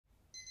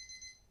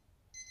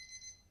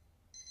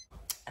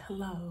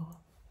Hello,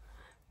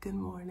 good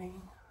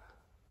morning.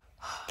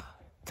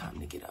 Time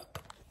to get up.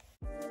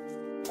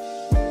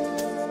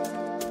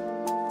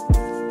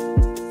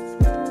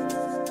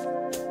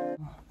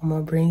 I'm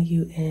gonna bring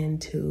you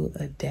into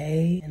a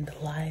day in the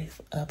life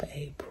of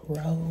a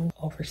pro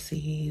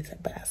overseas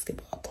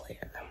basketball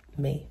player,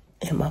 me.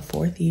 In my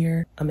 4th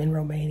year, I'm in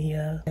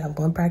Romania. I have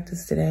one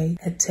practice today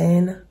at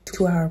 10,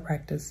 2-hour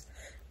practice,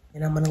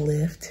 and I'm gonna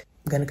lift.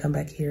 I'm gonna come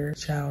back here,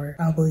 shower,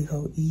 probably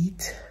go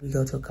eat. We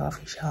go to a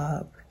coffee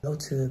shop, go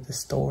to the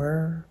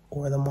store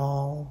or the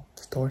mall,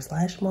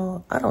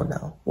 store/mall. I don't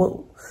know.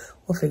 We'll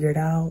figure it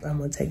out. I'm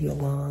gonna take you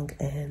along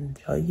and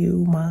show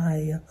you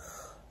my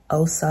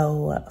oh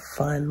so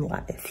fun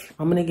life.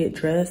 I'm gonna get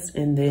dressed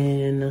and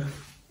then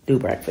do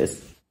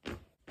breakfast.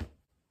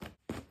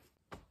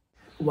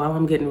 While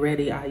I'm getting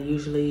ready, I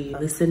usually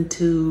listen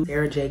to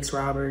Sarah Jakes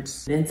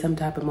Roberts, then some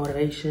type of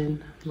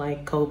motivation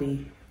like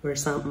Kobe or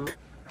something.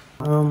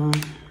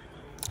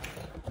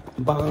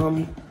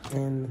 Bomb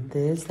and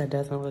this that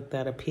doesn't look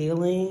that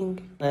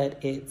appealing, but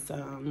it's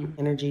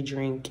energy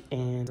drink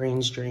and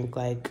greens drink,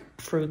 like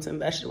fruits and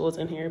vegetables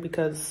in here,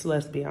 because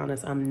let's be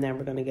honest, I'm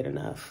never gonna get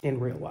enough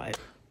in real life.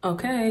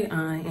 Okay,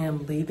 I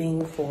am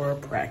leaving for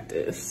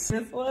practice.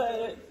 Guess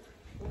what?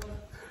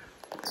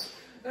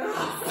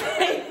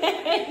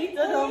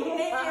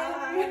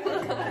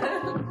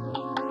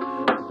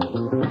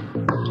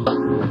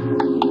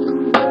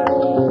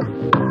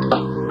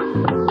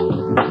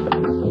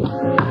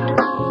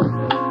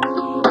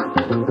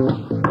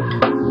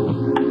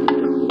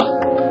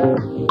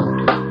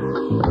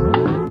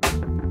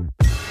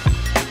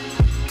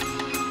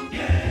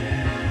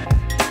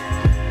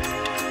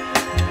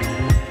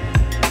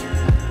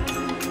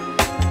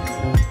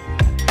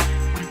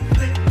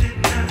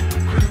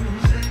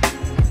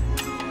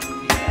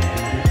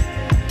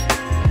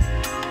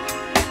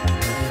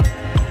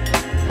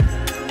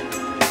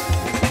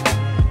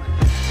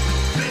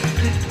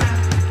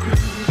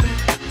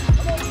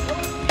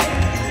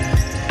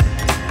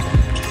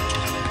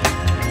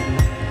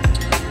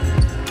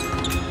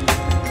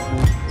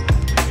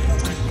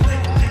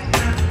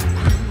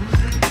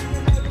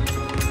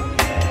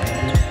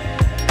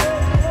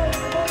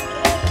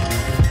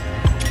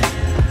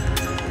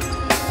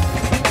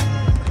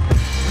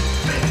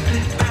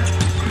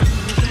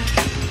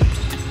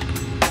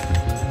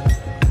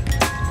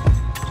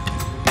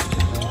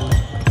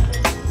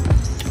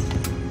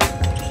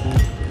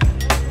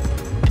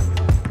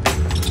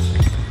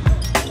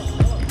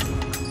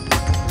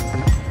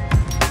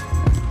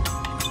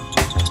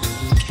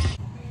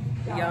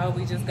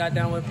 We just got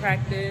done with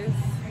practice.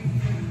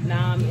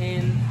 Now I'm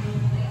in.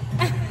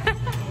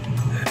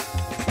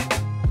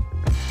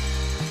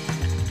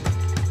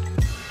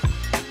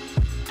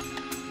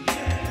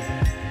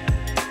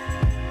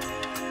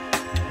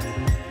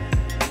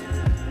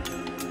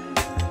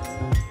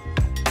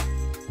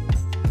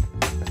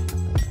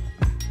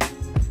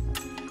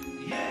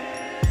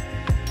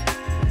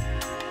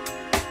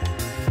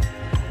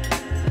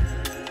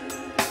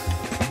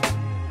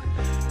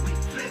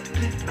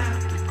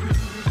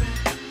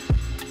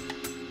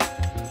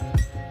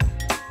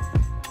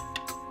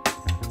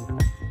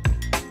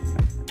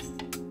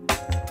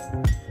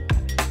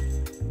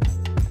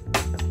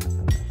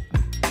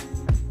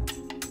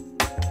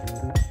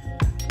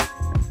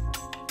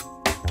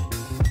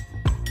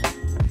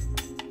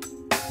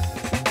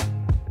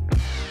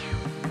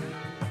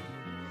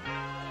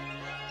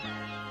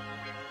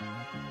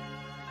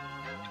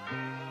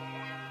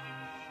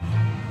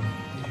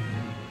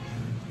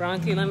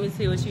 Bronchi, let me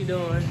see what you're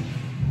doing.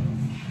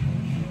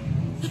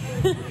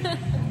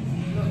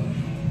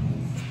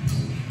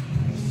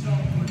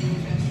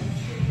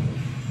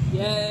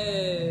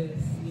 Yes,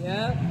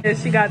 yep.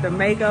 She got the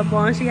makeup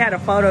on. She had a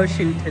photo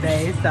shoot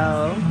today,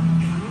 so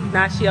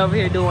now she over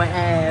here doing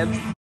abs.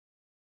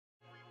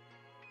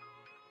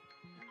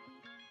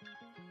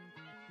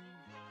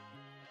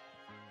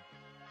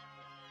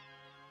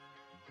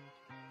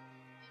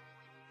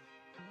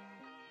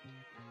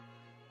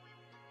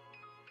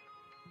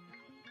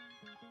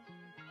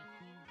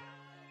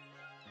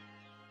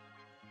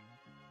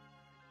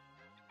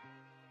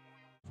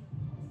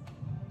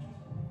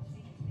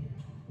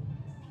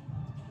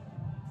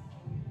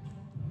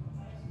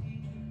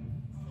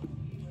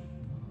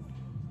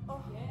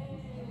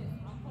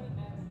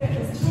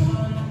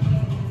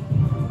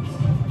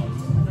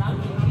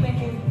 I'm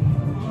making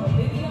a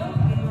video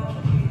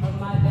of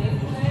my day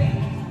today.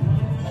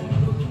 Like, you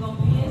know what's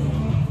gonna be in?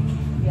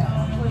 Yeah,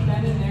 I'll put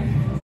that in there.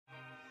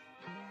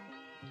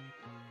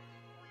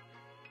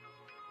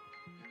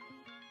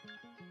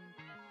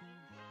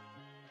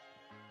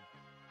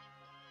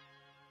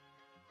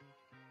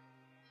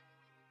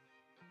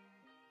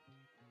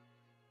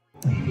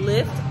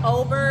 Lift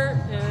over,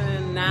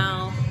 and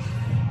now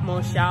I'm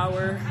gonna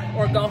shower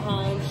or go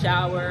home,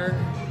 shower,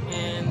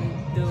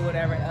 and do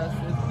whatever else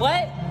is.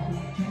 What?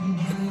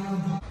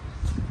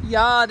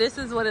 Y'all, this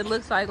is what it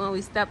looks like when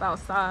we step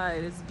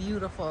outside. It's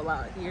beautiful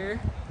out here.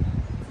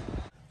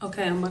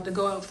 Okay, I'm about to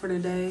go out for the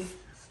day.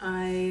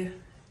 I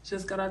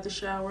just got out the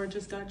shower,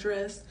 just got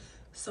dressed.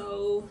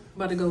 So,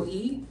 about to go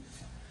eat.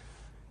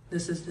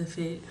 This is the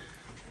fit.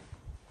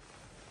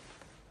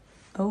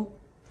 Oh,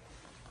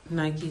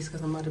 Nikes,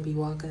 because I'm about to be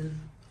walking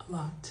a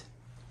lot.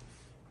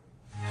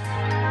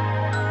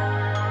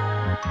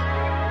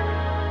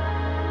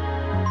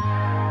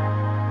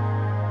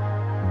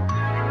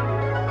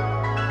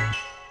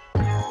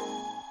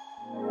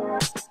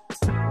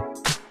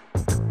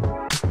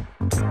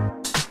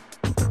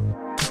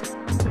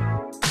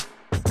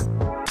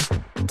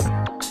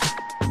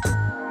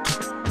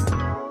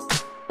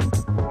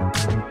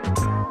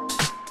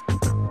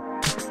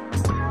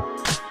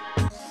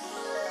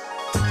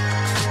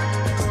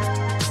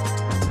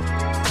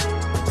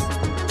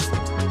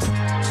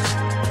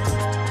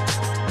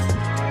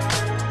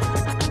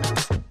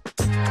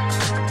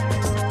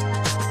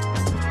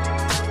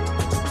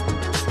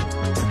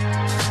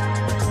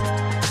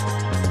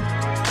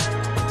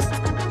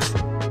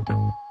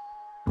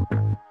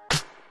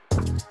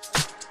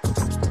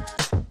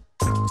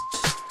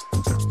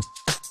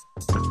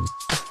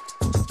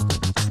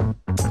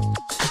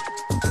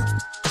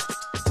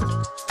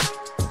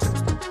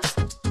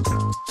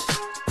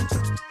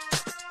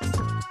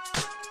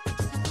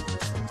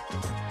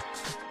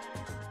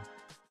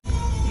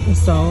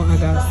 So I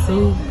got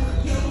soup,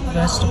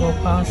 vegetable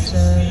pasta,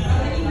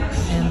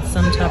 and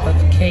some type of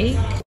cake.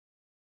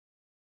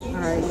 All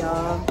right,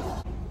 y'all.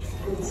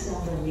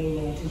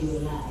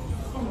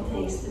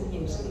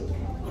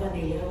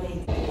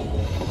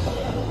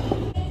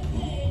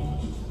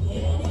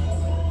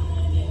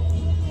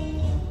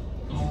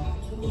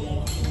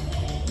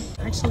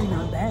 Actually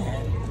not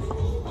bad.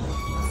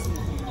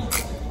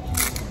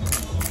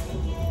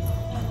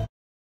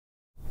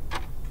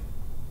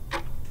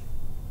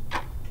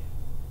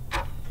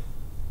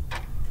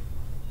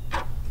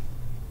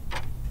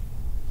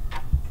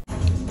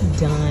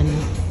 Done.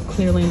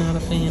 Clearly not a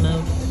fan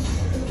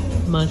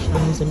of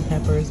mushrooms and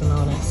peppers and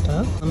all that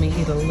stuff. Let me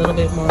eat a little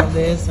bit more of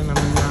this and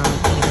I'm not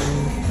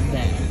eating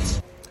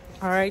that.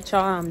 All right,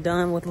 y'all, I'm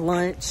done with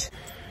lunch.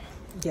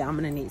 Yeah, I'm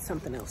gonna need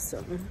something else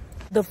soon.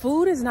 The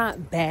food is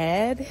not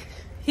bad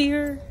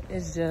here.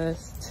 It's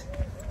just,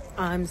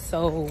 I'm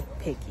so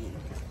picky.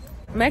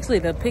 I'm actually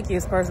the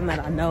pickiest person that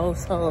I know,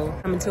 so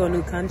I'm into a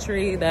new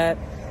country that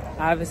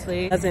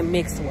obviously doesn't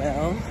mix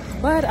well.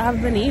 But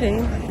I've been eating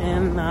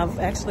and I've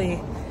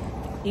actually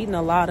eaten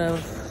a lot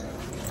of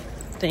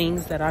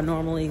things that I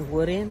normally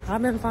wouldn't.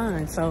 I've been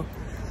fine, so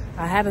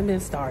I haven't been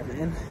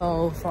starving.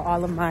 So for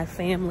all of my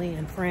family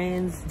and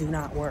friends, do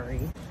not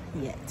worry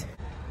yet.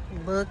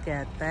 Look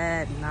at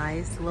that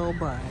nice little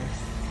bus.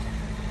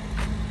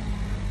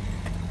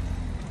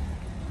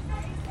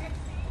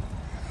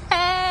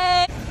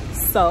 Hey!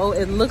 So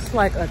it looks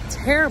like a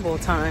terrible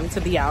time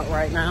to be out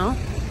right now.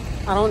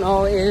 I don't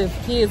know if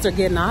kids are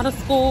getting out of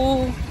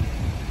school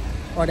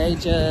or they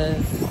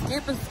just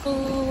skipping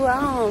school.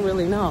 I don't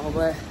really know,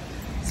 but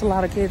it's a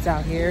lot of kids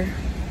out here.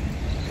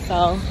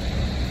 So,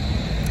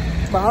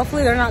 but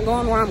hopefully they're not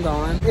going where I'm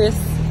going. It's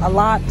a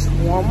lot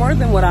warmer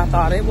than what I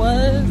thought it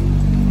was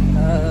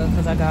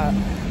because I got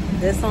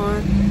this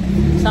on.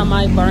 So I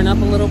might burn up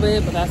a little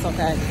bit, but that's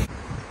okay.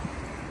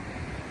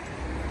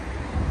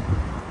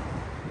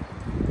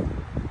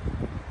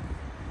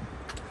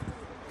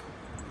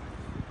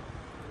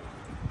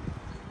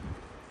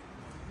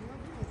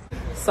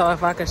 So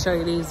if I could show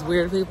you these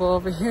weird people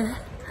over here,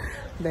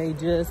 they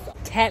just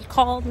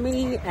catcalled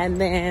me and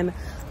then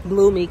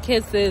blew me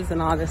kisses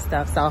and all this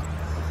stuff. So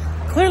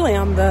clearly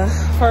I'm the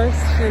first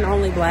and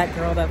only black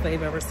girl that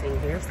they've ever seen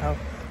here. So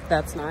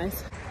that's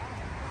nice.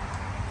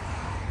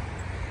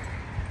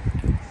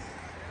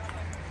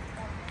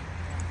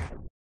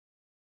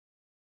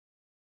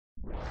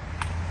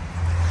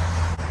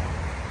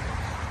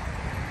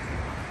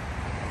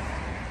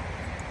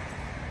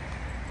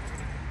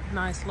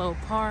 Nice little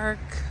park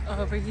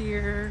over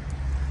here.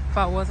 If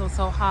I wasn't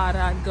so hot,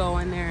 I'd go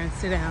in there and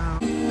sit down.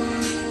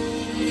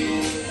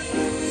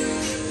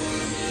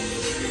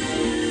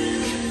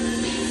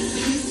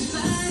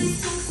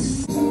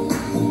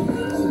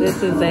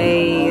 This is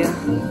a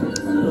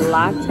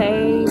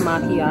latte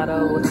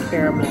macchiato with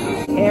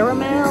caramel.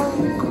 Caramel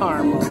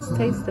caramel. Let's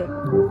taste it.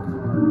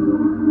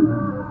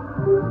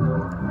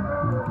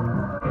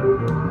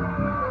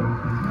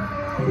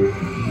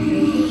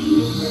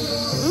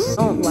 I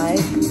don't like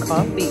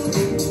coffee.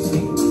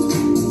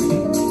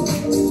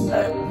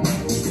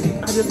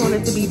 I just want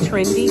it to be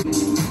trendy.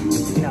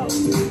 No.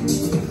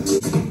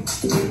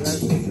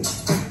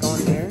 Let's go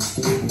in there.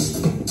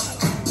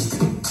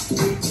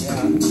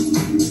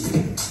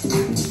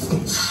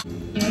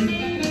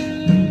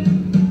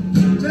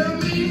 Tell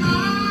me how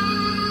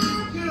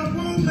can a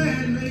poor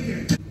man make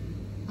it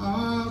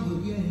all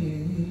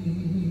again?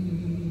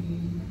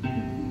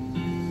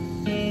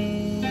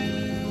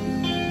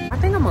 I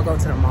think I'm gonna go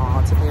to the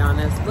mall, to be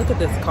honest. Look at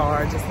this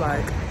car, just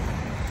like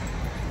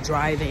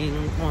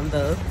driving on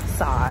the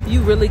side.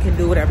 You really can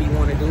do whatever you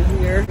want to do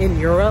here in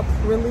Europe,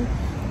 really,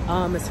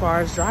 as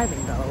far as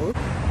driving goes.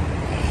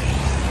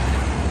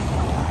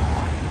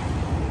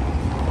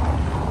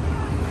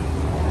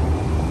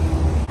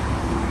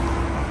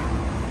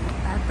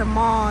 the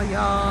mall,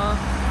 y'all.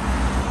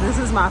 This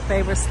is my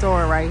favorite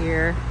store right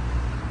here.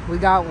 We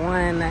got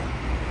one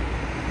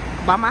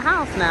by my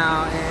house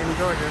now in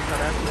Georgia, so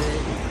that's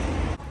big.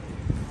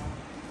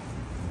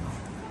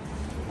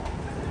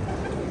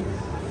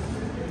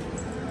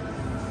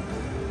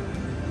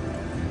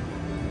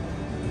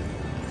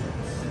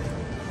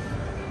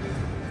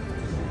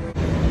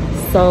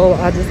 So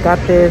I just got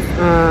this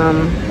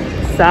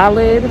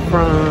salad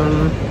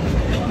from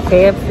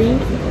KFC.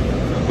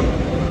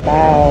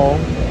 Wow,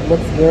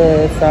 looks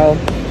good. So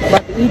I'm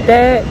about to eat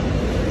that.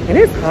 And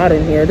it's hot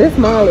in here. This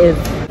mall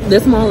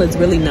is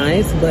really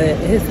nice, but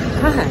it's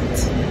hot.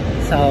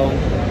 So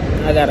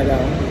I gotta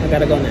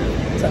go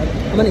now. So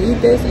I'm gonna eat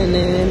this and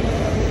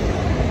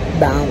then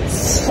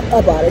bounce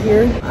up out of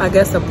here. I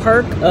guess a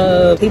perk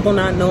of people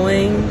not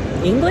knowing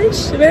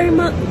English very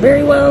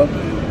well.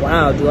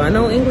 Wow, do I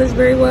know English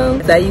very well?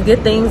 That you get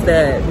things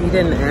that you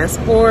didn't ask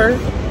for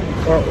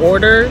or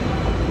order.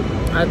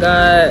 I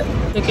got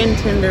chicken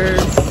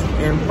tenders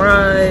and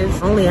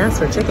fries. I only asked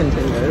for chicken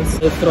tenders.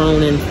 They've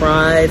thrown in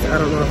fries. I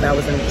don't know if that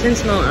was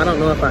intentional. I don't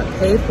know if I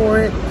paid for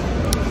it,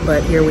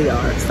 but here we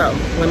are. So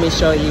let me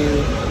show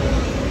you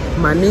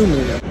my new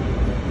meal.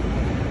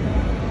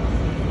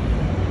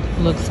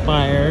 Looks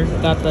fire.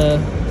 Got the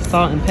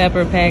salt and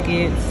pepper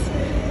packets,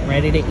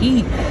 ready to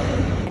eat.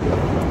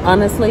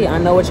 Honestly, I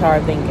know what y'all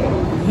are thinking.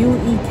 You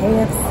eat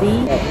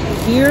KFC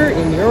here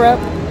in Europe,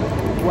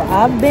 where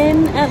I've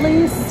been at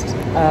least?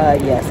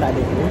 Yes, I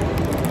do.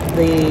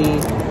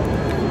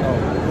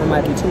 There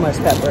might be too much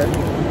pepper.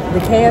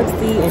 The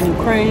KFC in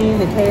Ukraine,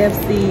 the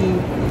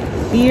KFC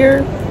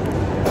here,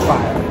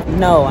 fire.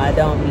 No, I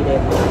don't eat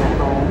it at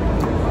home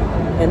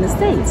in the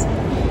States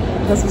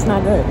because it's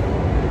not good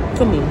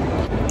to me.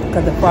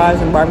 Because the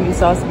fries and barbecue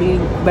sauce be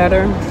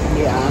better.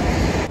 Yeah.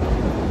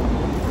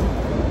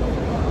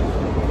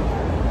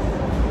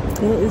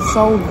 It is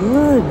so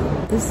good.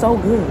 It's so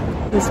good.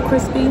 It's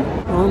crispy.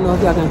 I don't know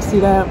if y'all can see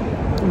that,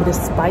 but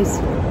it's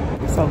spicy.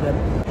 It's so good.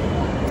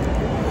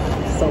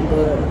 So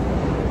good.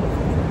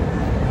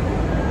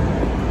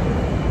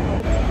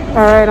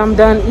 All right, I'm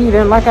done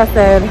eating. Like I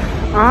said,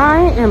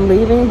 I am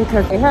leaving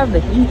because they have the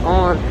heat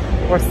on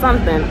or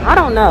something. I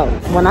don't know.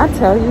 When I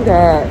tell you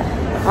that,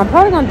 I'm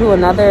probably gonna do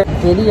another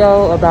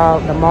video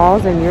about the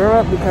malls in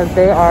Europe because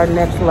they are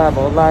next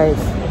level. Like,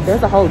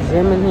 there's a whole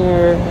gym in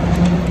here.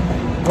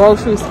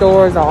 Grocery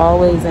stores are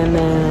always in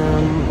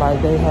them.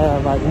 Like, they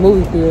have like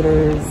movie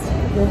theaters.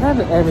 They have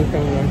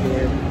everything in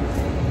here.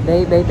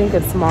 They think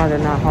it's smarter,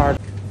 not hard.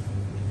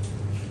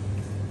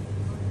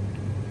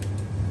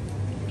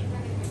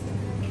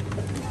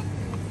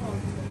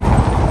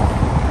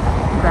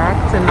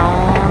 Back to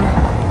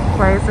known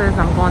places.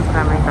 I'm going to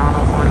that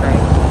McDonald's one day.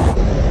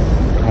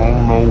 I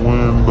don't know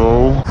when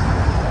though.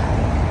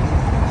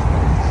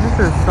 This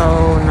is so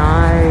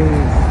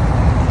nice.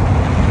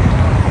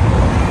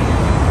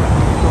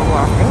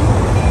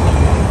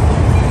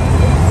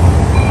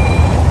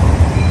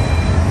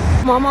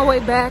 I'm on my way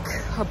back.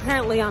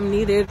 Apparently I'm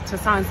needed to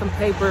sign some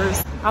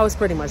papers. I was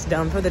pretty much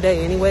done for the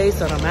day anyway,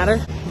 so it don't matter.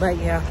 But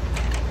yeah,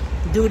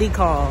 duty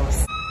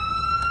calls.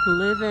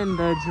 Living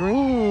the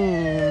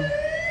dream.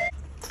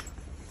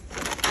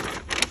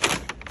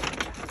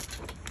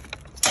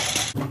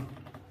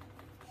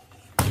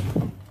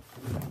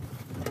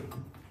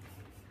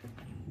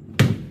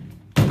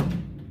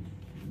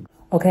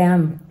 Okay,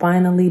 I'm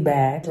finally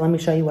back. Let me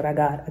show you what I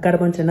got. I got a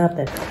bunch of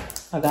nothing.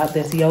 I got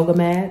this yoga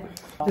mat.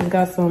 It's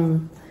got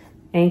some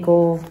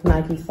ankle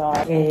Nike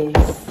socks,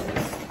 eggs,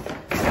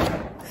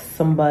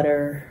 some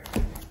butter,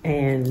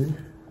 and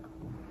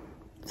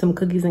some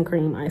cookies and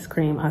cream, ice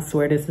cream. I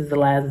swear this is the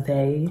last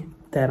day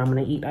that I'm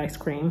gonna eat ice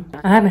cream.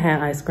 I haven't had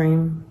ice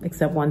cream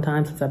except one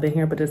time since I've been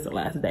here, but this is the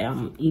last day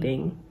I'm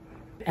eating.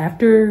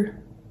 After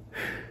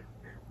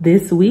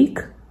this week,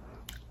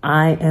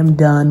 I am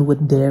done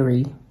with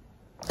dairy.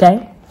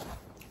 Okay,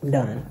 I'm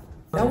done.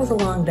 That was a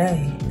long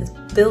day. It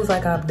feels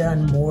like I've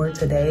done more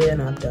today than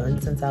I've done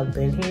since I've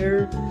been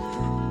here.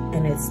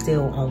 And it's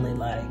still only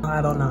like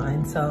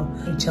 5:09. So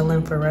I'm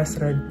chilling for the rest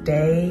of the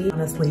day.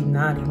 Honestly,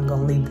 not even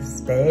gonna leave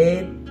this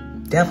bed.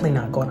 Definitely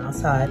not going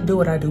outside. Do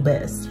what I do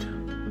best,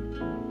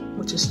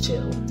 which is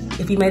chill.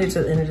 If you made it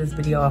to the end of this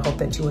video, I hope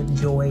that you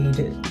enjoyed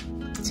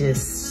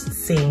just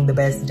seeing the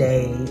best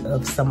day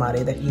of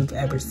somebody that you've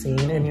ever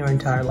seen in your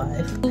entire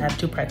life. I have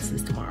 2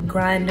 practices tomorrow.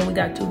 Grinding, we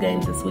got 2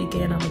 games this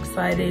weekend. I'm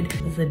excited.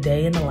 It's a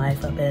day in the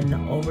life of an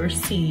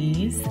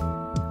overseas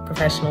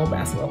professional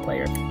basketball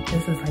player.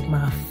 This is like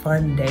my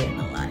fun day in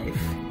the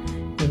life.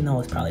 Even though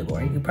it's probably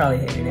boring. You probably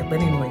hated it,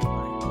 but anyway,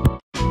 fine.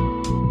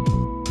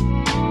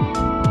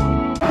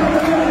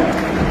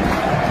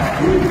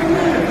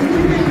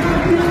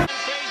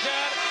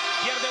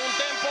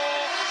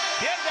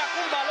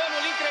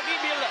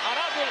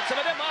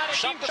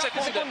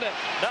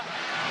 Da.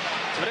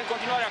 Să vedem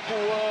continuarea cu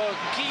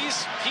Keys.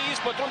 Keys,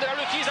 pătrunderea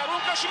lui Keys,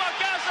 aruncă și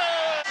marchează!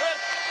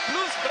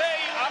 Plus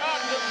 3,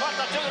 Arad în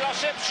fața celui la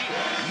Șepși.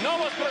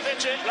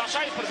 19 la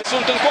 16.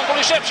 Sunt în contul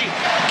lui Șepși.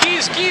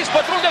 Keys,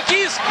 pătrunde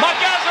Keys,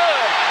 marchează!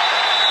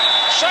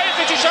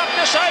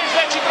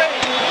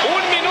 67-63.